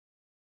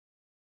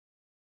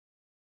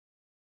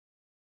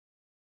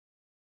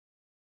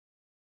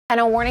And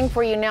a warning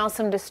for you now,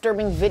 some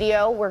disturbing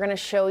video we're going to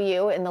show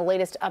you in the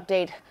latest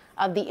update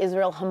of the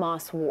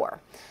Israel-Hamas war.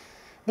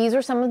 These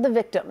are some of the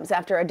victims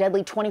after a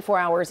deadly 24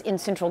 hours in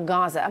central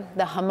Gaza.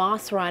 The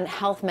Hamas-run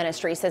health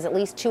ministry says at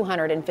least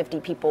 250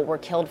 people were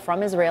killed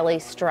from Israeli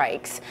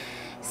strikes.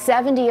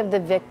 70 of the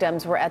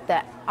victims were at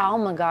the Al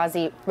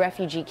Maghazi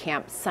refugee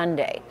camp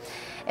Sunday.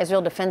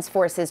 Israel Defense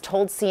Forces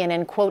told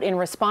CNN, quote, in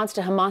response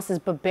to Hamas's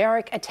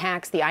barbaric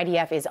attacks, the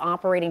IDF is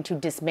operating to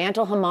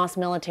dismantle Hamas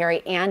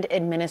military and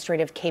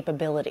administrative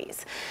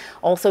capabilities.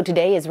 Also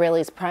today,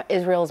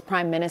 Israel's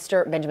Prime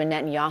Minister Benjamin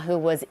Netanyahu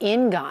was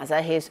in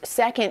Gaza, his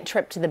second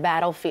trip to the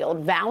battlefield,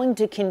 vowing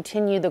to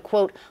continue the,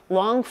 quote,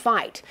 long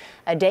fight,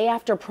 a day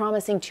after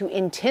promising to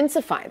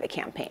intensify the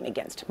campaign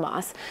against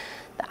Hamas.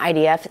 The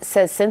IDF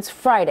says since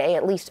Friday,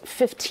 at least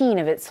 15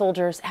 of its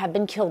soldiers have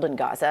been killed in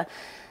Gaza.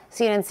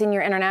 CNN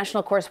senior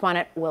international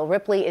correspondent Will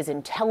Ripley is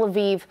in Tel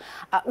Aviv.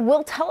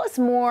 Will, tell us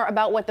more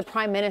about what the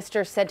Prime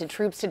Minister said to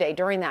troops today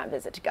during that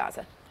visit to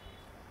Gaza.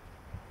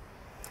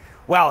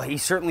 Well,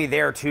 he's certainly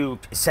there to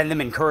send them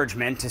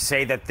encouragement, to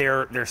say that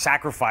their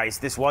sacrifice,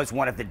 this was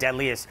one of the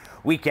deadliest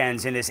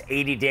weekends in this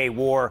 80-day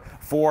war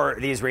for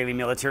the Israeli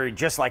military,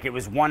 just like it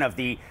was one of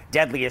the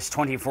deadliest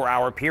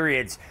 24-hour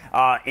periods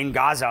in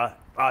Gaza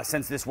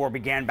since this war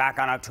began back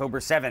on October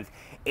 7th.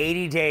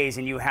 80 days,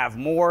 and you have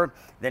more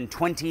than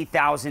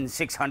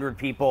 20,600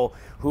 people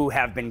who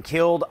have been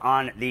killed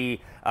on the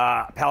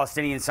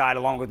Palestinian side,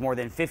 along with more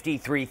than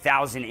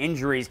 53,000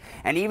 injuries.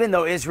 And even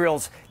though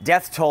Israel's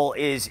death toll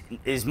is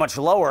much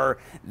lower,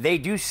 they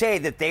do say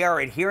that they are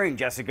adhering,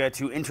 Jessica,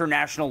 to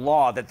international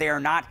law, that they are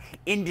not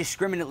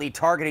indiscriminately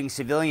targeting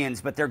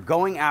civilians, but they're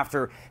going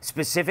after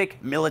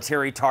specific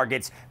military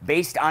targets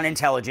based on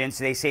intelligence.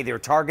 They say they're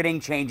targeting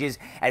changes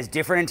as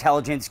different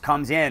intelligence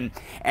comes in.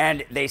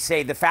 And they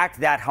say the fact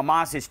that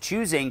Hamas is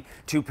choosing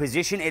to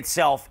position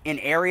itself in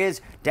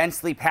areas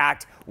densely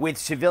packed with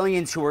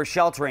civilians who are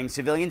sheltering,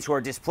 civilians who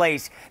are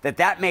displaced,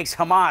 that makes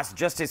Hamas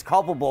just as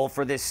culpable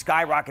for this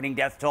skyrocketing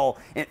death toll.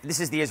 This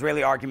is the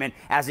Israeli argument,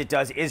 as it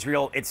does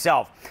Israel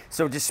itself.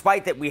 So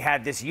despite that we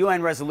had this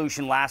UN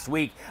resolution last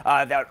week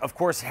that, of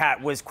course,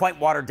 was quite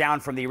watered down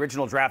from the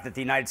original draft that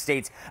the United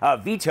States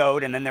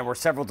vetoed, and then there were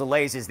several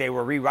delays as they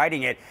were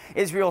rewriting it,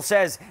 Israel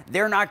says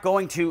they're not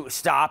going to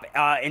stop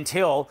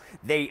until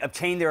they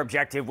obtain their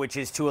objective, which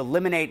is to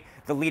eliminate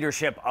the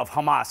leadership of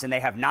Hamas, and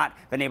they have not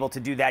been able to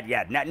do that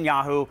yet.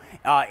 Netanyahu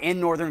in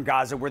northern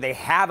Gaza, where they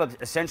have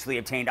essentially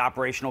obtained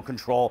operational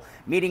control,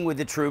 meeting with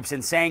the troops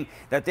and saying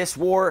that this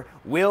war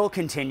will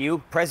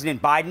continue.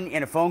 President Biden,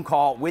 in a phone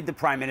call with the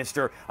Prime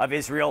Minister of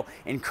Israel,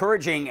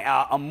 encouraging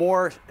a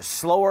more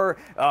slower,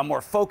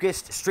 more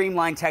focused,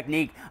 streamlined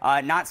technique,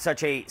 not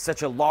such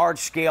a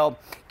large-scale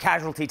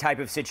casualty type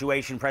of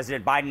situation.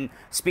 President Biden,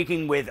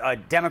 speaking with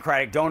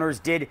Democratic donors,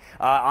 did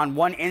on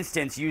one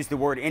instance use the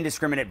word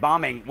indiscriminate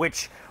bombing,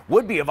 which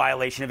would be a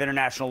violation of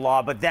international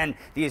law. But then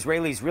the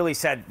Israelis really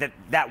said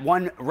that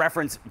one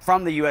reference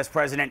from the U.S.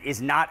 president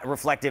is not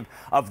reflective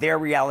of their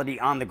reality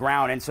on the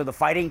ground. And so the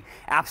fighting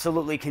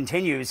absolutely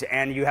continues.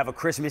 And you have a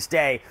Christmas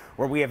Day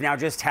where we have now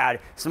just had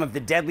some of the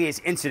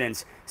deadliest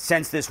incidents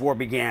since this war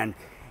began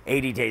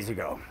 80 days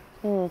ago.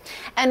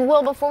 And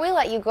Will, before we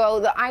let you go,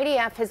 the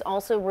IDF has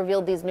also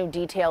revealed these new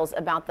details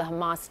about the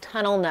Hamas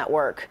tunnel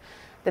network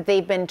that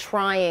they've been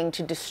trying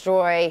to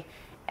destroy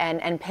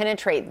and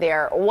penetrate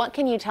there. What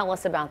can you tell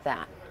us about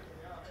that?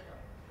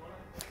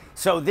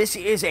 So this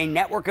is a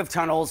network of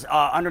tunnels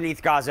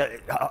underneath Gaza.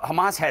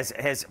 Hamas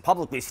has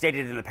publicly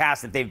stated in the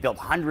past that they've built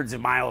hundreds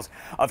of miles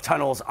of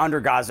tunnels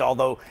under Gaza,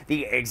 although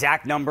the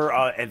exact number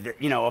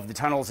of the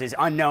tunnels is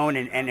unknown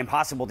and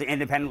impossible to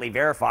independently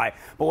verify.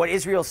 But what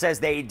Israel says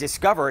they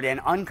discovered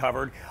and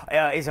uncovered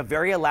is a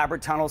very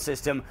elaborate tunnel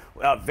system,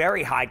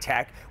 very high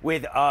tech,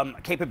 with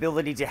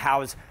capability to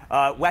house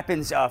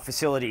weapons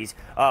facilities,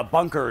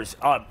 bunkers,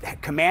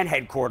 command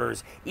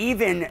headquarters,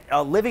 even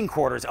living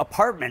quarters,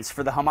 apartments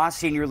for the Hamas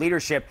senior leadership.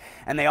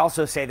 And they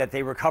also say that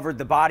they recovered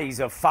the bodies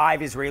of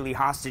 5 Israeli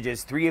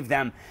hostages, 3 of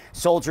them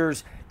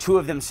soldiers, 2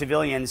 of them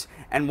civilians.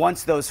 And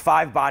once those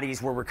 5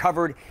 bodies were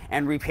recovered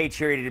and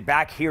repatriated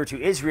back here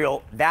to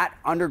Israel, that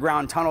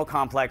underground tunnel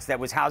complex that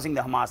was housing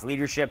the Hamas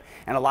leadership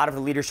and a lot of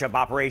the leadership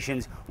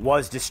operations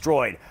was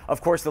destroyed. Of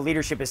course, the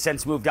leadership has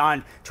since moved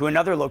on to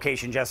another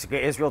location,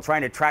 Jessica, Israel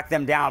trying to track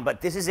them down. But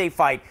this is a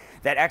fight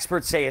that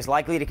experts say is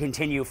likely to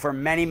continue for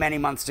many, many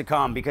months to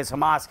come, because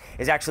Hamas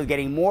is actually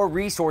getting more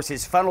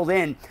resources funneled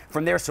in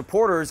from their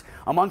supporters,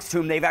 amongst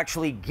whom they've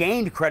actually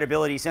gained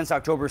credibility since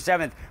October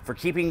 7th for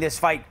keeping this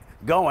fight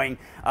going.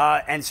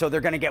 And so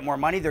they're going to get more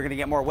money, they're going to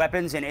get more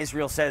weapons, and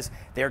Israel says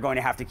they're going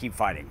to have to keep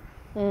fighting.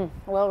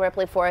 Will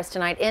Ripley for us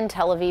tonight in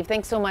Tel Aviv.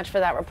 Thanks so much for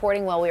that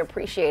reporting, Will. We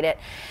appreciate it.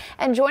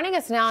 And joining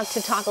us now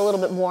to talk a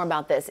little bit more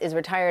about this is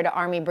retired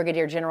Army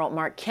Brigadier General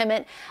Mark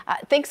Kimmett.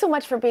 Thanks so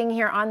much for being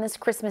here on this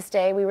Christmas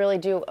Day. We really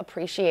do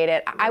appreciate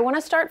it. I want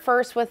to start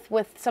first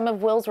with some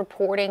of Will's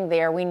reporting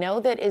there. We know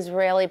that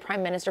Israeli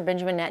Prime Minister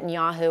Benjamin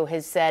Netanyahu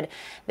has said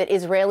that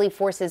Israeli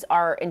forces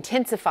are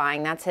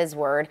intensifying, that's his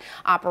word,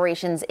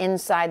 operations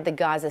inside the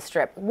Gaza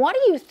Strip. What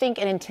do you think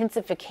an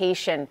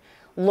intensification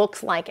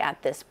looks like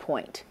at this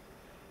point?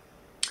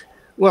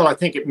 Well, I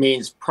think it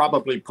means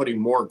probably putting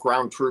more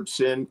ground troops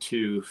in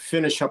to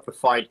finish up the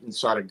fight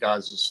inside of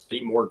Gaza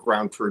City, more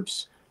ground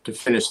troops to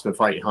finish the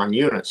fight in Han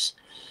Yunis.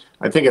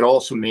 I think it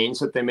also means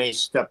that they may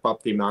step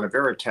up the amount of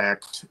air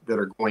attacks that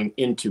are going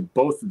into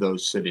both of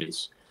those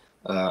cities,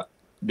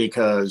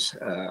 because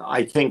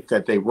I think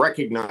that they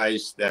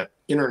recognize that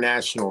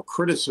international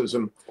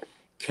criticism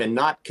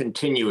cannot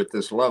continue at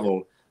this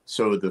level.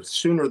 So the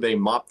sooner they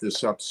mop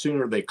this up,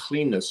 sooner they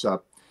clean this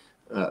up,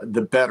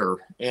 the better.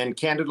 And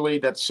candidly,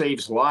 that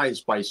saves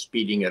lives by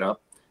speeding it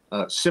up,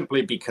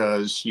 simply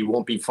because you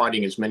won't be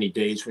fighting as many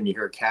days when you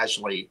hear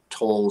casualty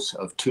tolls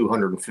of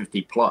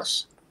 250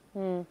 plus.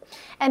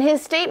 And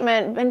his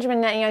statement,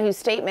 Benjamin Netanyahu's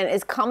statement,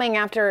 is coming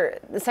after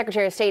the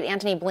Secretary of State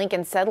Antony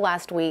Blinken said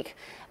last week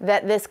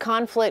that this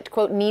conflict,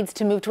 quote, needs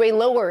to move to a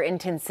lower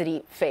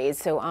intensity phase.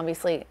 So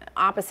obviously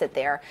opposite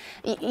there.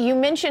 You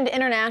mentioned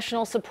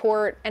international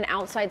support and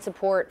outside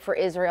support for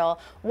Israel.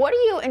 What do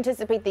you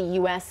anticipate the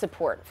U.S.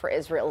 support for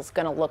Israel is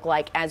going to look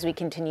like as we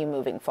continue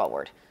moving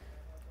forward?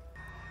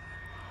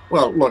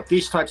 Well, look,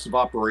 these types of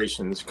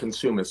operations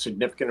consume a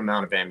significant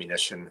amount of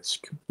ammunition, a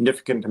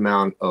significant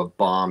amount of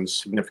bombs,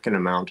 significant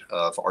amount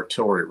of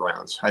artillery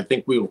rounds. I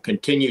think we will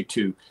continue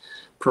to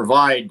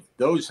provide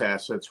those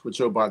assets, which,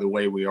 oh, by the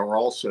way, we are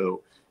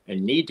also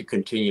and need to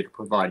continue to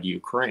provide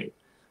Ukraine.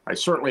 I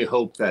certainly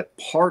hope that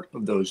part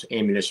of those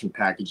ammunition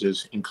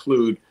packages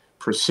include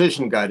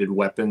precision-guided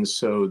weapons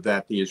so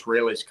that the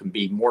Israelis can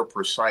be more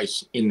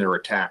precise in their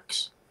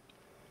attacks.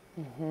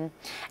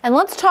 And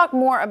let's talk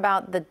more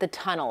about the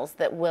tunnels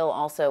that Will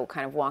also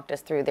kind of walked us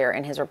through there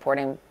in his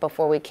reporting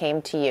before we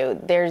came to you.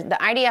 The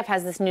IDF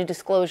has this new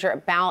disclosure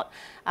about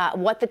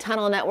what the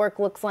tunnel network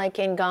looks like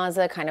in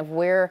Gaza, kind of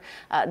where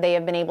they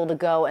have been able to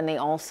go, and they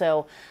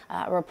also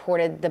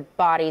reported the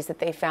bodies that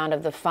they found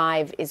of the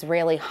 5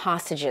 Israeli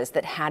hostages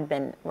that had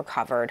been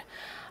recovered.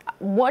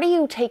 What are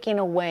you taking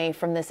away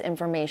from this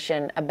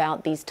information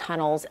about these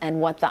tunnels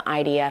and what the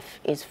IDF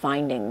is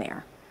finding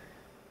there?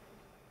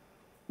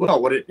 Well,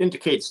 what it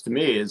indicates to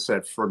me is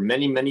that for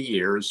many, many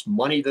years,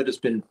 money that has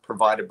been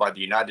provided by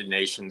the United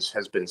Nations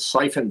has been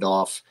siphoned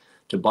off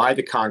to buy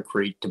the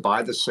concrete, to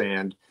buy the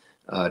sand,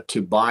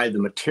 to buy the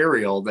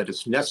material that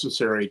is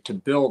necessary to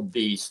build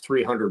these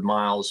 300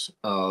 miles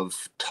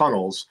of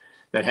tunnels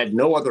that had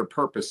no other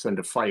purpose than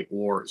to fight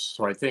wars.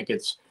 So I think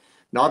it's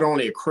not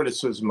only a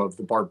criticism of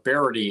the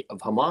barbarity of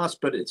Hamas,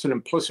 but it's an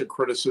implicit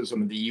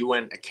criticism of the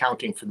UN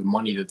accounting for the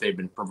money that they've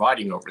been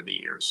providing over the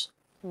years.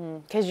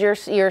 Because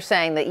you're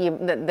saying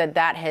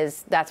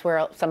that that's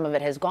where some of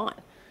it has gone.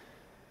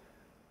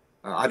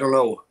 I don't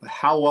know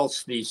how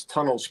else these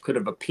tunnels could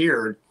have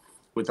appeared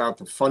without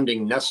the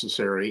funding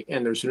necessary,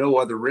 and there's no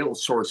other real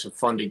source of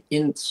funding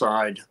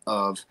inside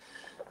of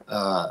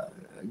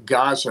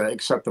Gaza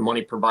except the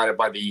money provided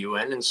by the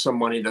UN and some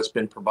money that's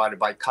been provided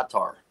by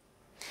Qatar.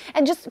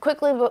 And just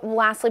quickly,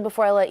 lastly,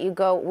 before I let you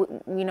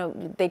go, you know,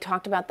 they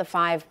talked about the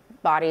 5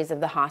 bodies of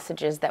the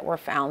hostages that were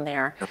found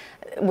there.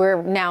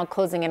 We're now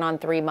closing in on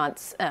 3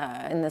 months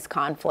in this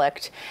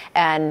conflict,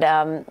 and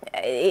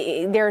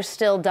there are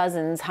still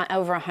dozens,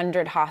 over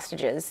 100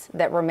 hostages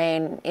that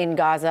remain in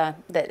Gaza.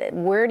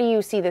 Where do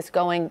you see this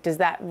going? Does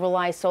that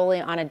rely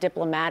solely on a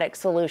diplomatic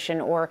solution,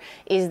 or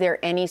is there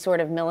any sort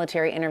of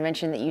military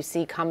intervention that you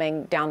see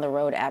coming down the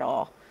road at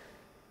all?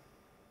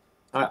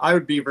 I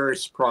would be very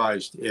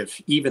surprised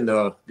if even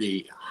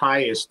the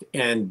highest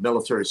end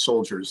military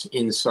soldiers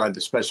inside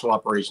the special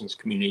operations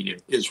community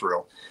of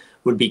Israel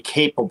would be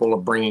capable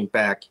of bringing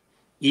back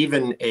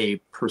even a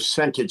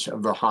percentage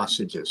of the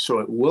hostages. So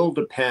it will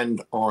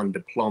depend on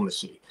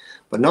diplomacy.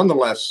 But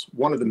nonetheless,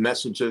 one of the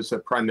messages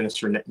that Prime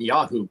Minister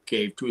Netanyahu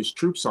gave to his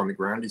troops on the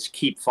ground is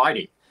keep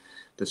fighting.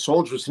 The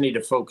soldiers need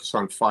to focus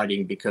on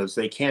fighting because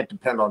they can't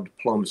depend on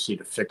diplomacy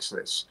to fix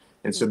this.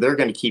 And so they're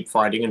going to keep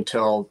fighting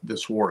until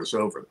this war is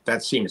over.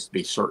 That seems to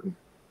be certain.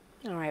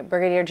 All right,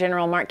 Brigadier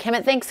General Mark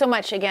Kimmett, thanks so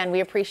much again.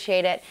 We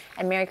appreciate it.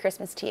 And Merry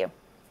Christmas to you.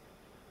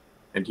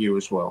 And to you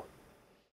as well.